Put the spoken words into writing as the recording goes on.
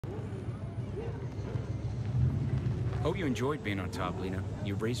Hope you enjoyed being on top, Lena.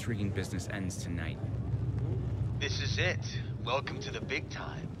 Your race rigging business ends tonight. This is it. Welcome to the big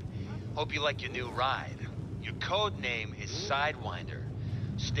time. Hope you like your new ride. Your code name is Sidewinder.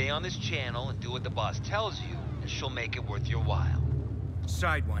 Stay on this channel and do what the boss tells you, and she'll make it worth your while.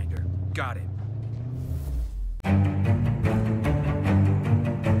 Sidewinder. Got it.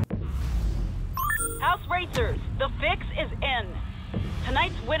 House Racers, the fix is in.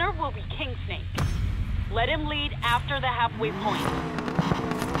 Tonight's winner will be King Snake. Let him lead after the halfway point.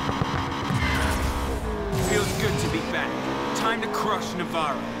 Feels good to be back. Time to crush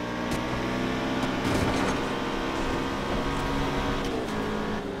Navarro.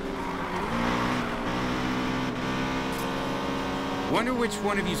 Wonder which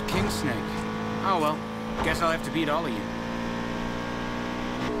one of you's King Snake. Oh well, guess I'll have to beat all of you.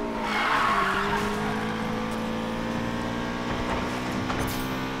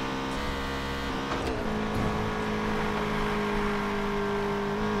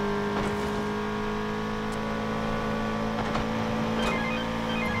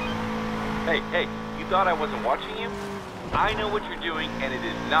 Hey, you thought I wasn't watching you? I know what you're doing, and it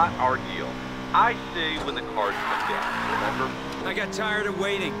is not our deal. I say when the cards come down, remember? I got tired of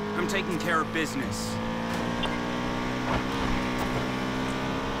waiting. I'm taking care of business.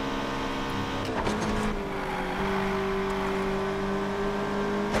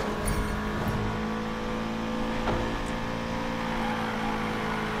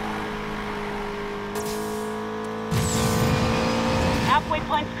 Halfway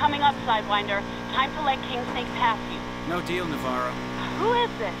point's coming up, Sidewinder. Time to let King Snake pass you. No deal, Navarro. Who is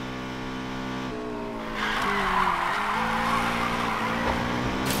this?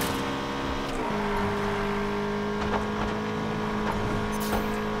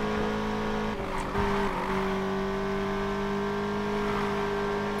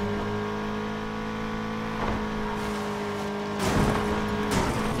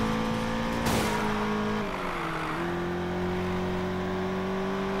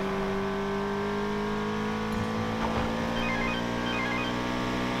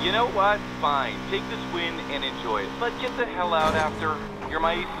 You know what? Fine. Take this win and enjoy it. But get the hell out after. You're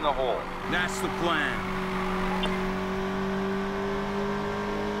my ace in the hole. That's the plan.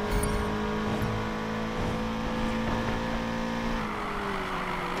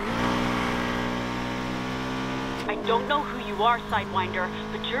 I don't know who you are, Sidewinder,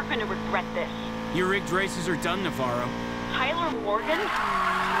 but you're gonna regret this. Your rigged races are done, Navarro. Tyler Morgan?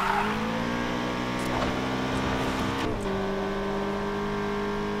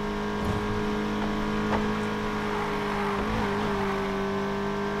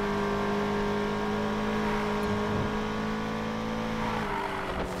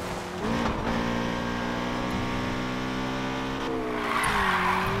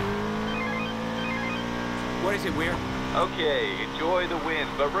 What is it, Weir? Okay, enjoy the win,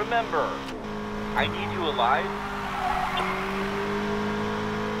 but remember, I need you alive.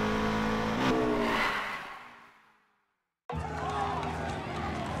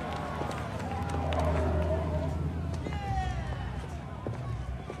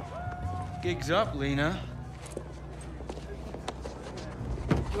 Gig's up, Lena.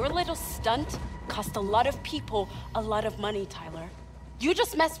 Your little stunt cost a lot of people a lot of money, Tyler. You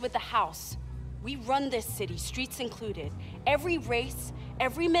just messed with the house. We run this city, streets included. Every race,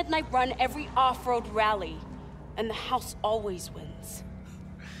 every midnight run, every off-road rally. And the house always wins.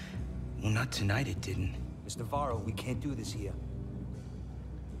 Well, not tonight it didn't. Miss Navarro, we can't do this here.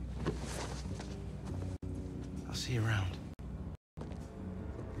 I'll see you around.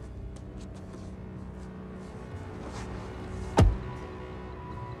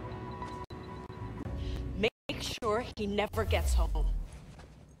 Make sure he never gets home.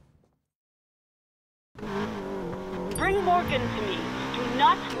 Bring Morgan to me. Do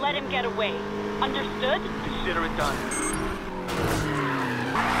not let him get away. Understood? Consider it done.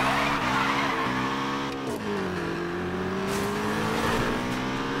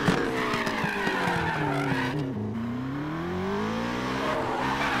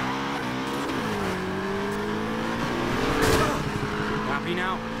 Copy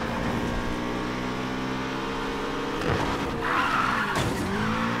now.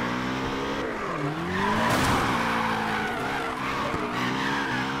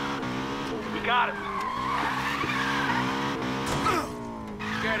 Got him.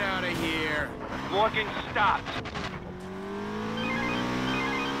 Get out of here. Morgan, stop.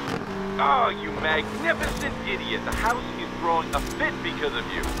 Oh, you magnificent idiot. The house is throwing a fit because of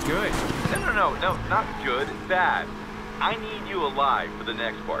you. Good. No, not good. Bad. I need you alive for the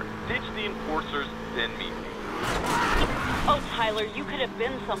next part. Ditch the enforcers, then meet me. Oh, Tyler, you could have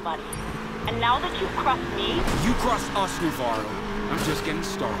been somebody. And now that you've crossed me... You cross us, Navarro. I'm just getting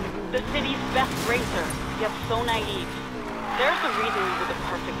started. The city's best racer, yet so naive. There's a reason you were the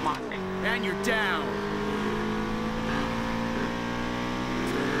perfect mark. And you're down.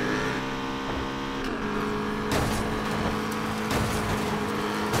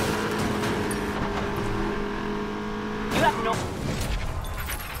 You have no...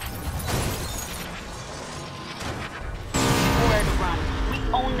 Nowhere to run. We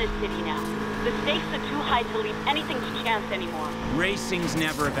own this city now. The stakes are too high to leave anything to chance anymore. Racing's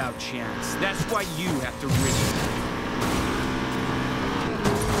never about chance. That's why you have to risk it.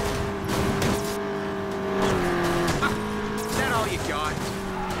 Is that all you got?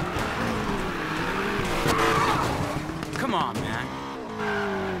 Come on, man.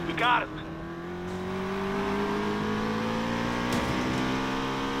 We got him.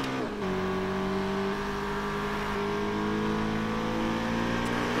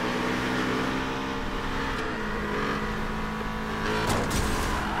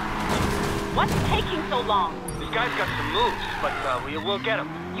 What's taking so long? This guy's got some moves, but we'll get him.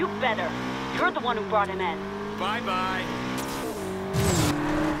 You better. You're the one who brought him in. Bye-bye.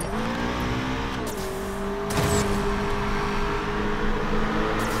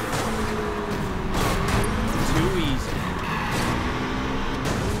 Too easy.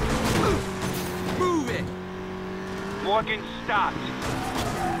 Move it! Morgan stopped.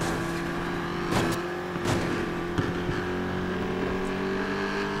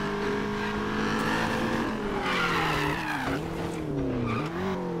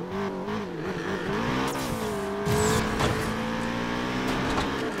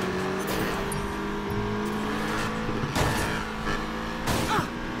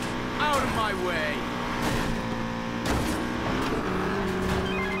 Out of my way!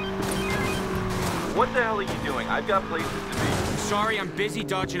 What the hell are you doing? I've got places to be. Sorry, I'm busy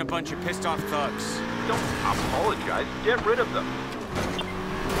dodging a bunch of pissed off thugs. Don't apologize. Get rid of them.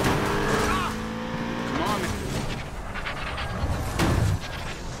 Come on,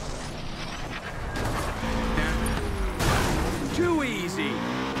 man. Too easy.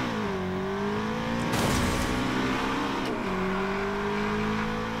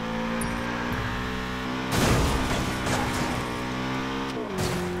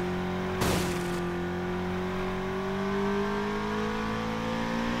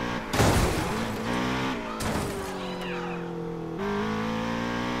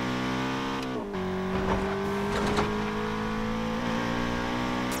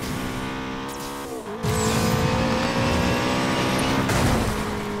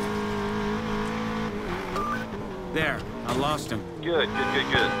 There, I lost him. Good.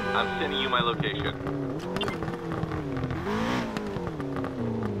 I'm sending you my location.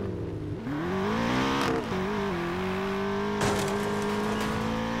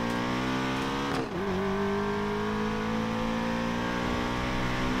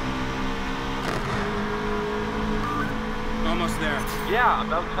 Almost there. Yeah,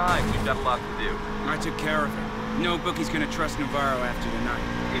 about time. We've got a lot to do. I took care of it. No bookie's gonna trust Navarro after tonight.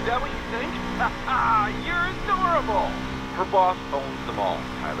 Is that what you think? You're adorable! Her boss owns them all,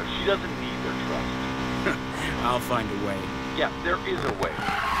 Tyler. She doesn't need their trust. I'll find a way. Yeah, there is a way.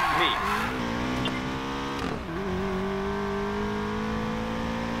 Me.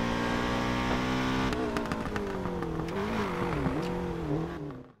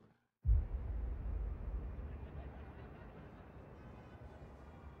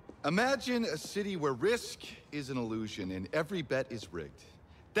 Imagine a city where risk is an illusion and every bet is rigged.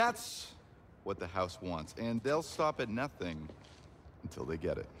 That's what the House wants, and they'll stop at nothing until they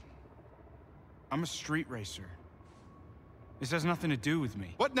get it. I'm a street racer. This has nothing to do with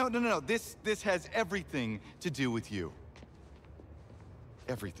me. What? No. This has everything to do with you.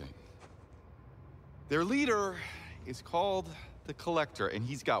 Everything. Their leader is called the Collector, and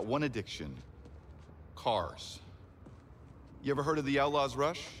he's got one addiction. Cars. You ever heard of the Outlaws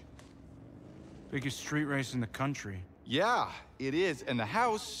Rush? Biggest street race in the country. Yeah, it is, and the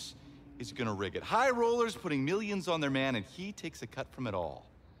House is gonna rig it. High rollers putting millions on their man, and he takes a cut from it all.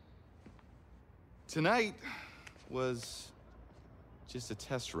 Tonight was just a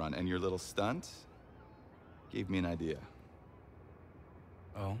test run, and your little stunt gave me an idea.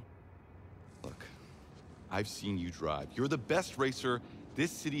 Oh? Look, I've seen you drive. You're the best racer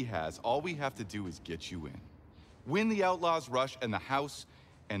this city has. All we have to do is get you in. Win the Outlaws Rush, and the House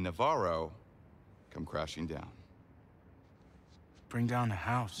and Navarro come crashing down. Bring down the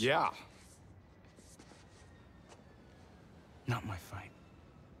house. Yeah. Not my fight.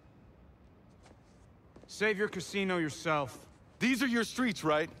 Save your casino yourself. These are your streets,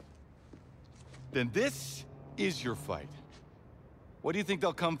 right? Then this is your fight. What do you think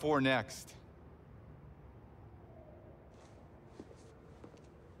they'll come for next?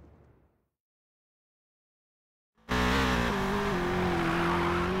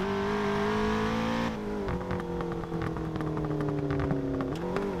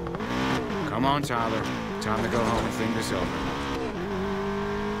 Come on, Tyler. Time to go home and think this over.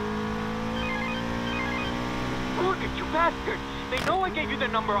 Look at you bastards! They know I gave you the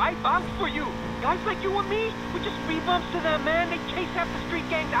number. I vouched for you. Guys like you and me, we just speed bumps to them, man. They chase half the street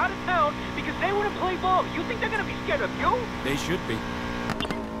gangs out of town because they want to play ball. You think they're gonna be scared of you? They should be.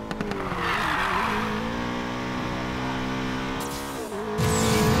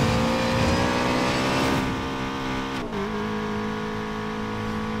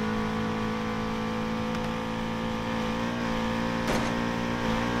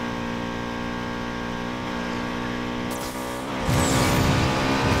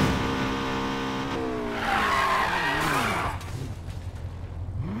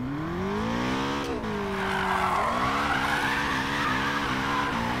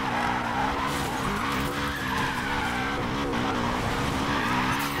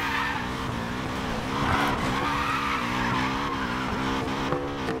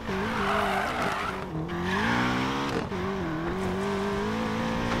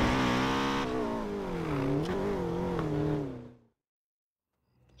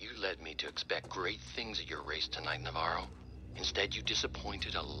 To expect great things at your race tonight, Navarro. Instead, you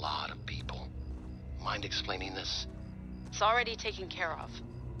disappointed a lot of people. Mind explaining this? It's already taken care of.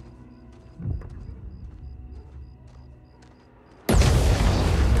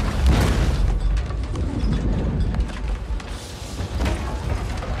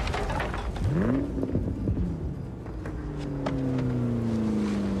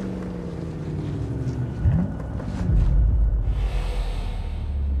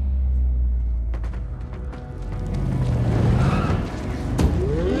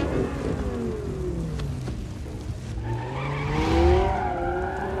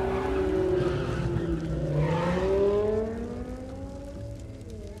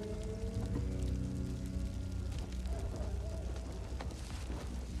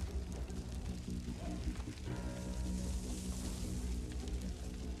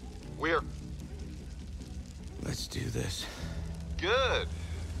 Let's do this. Good.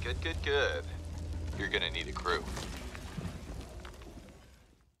 Good. You're gonna need a crew.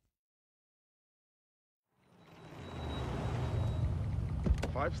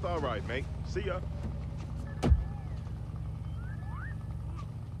 Five-star ride, mate. See ya.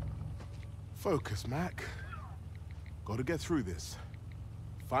 Focus, Mac. Gotta get through this.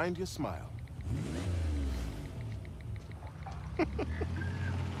 Find your smile.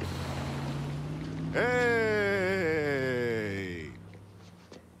 Hey!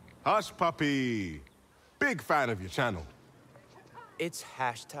 Hush, puppy. Big fan of your channel. It's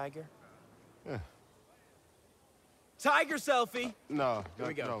 #Tiger. Yeah. Tiger selfie. No, Here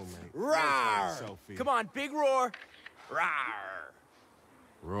we go. No, mate. Roar! No selfie. Come on, big roar. Roar!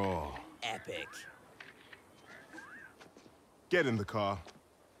 Raw. Epic. Get in the car.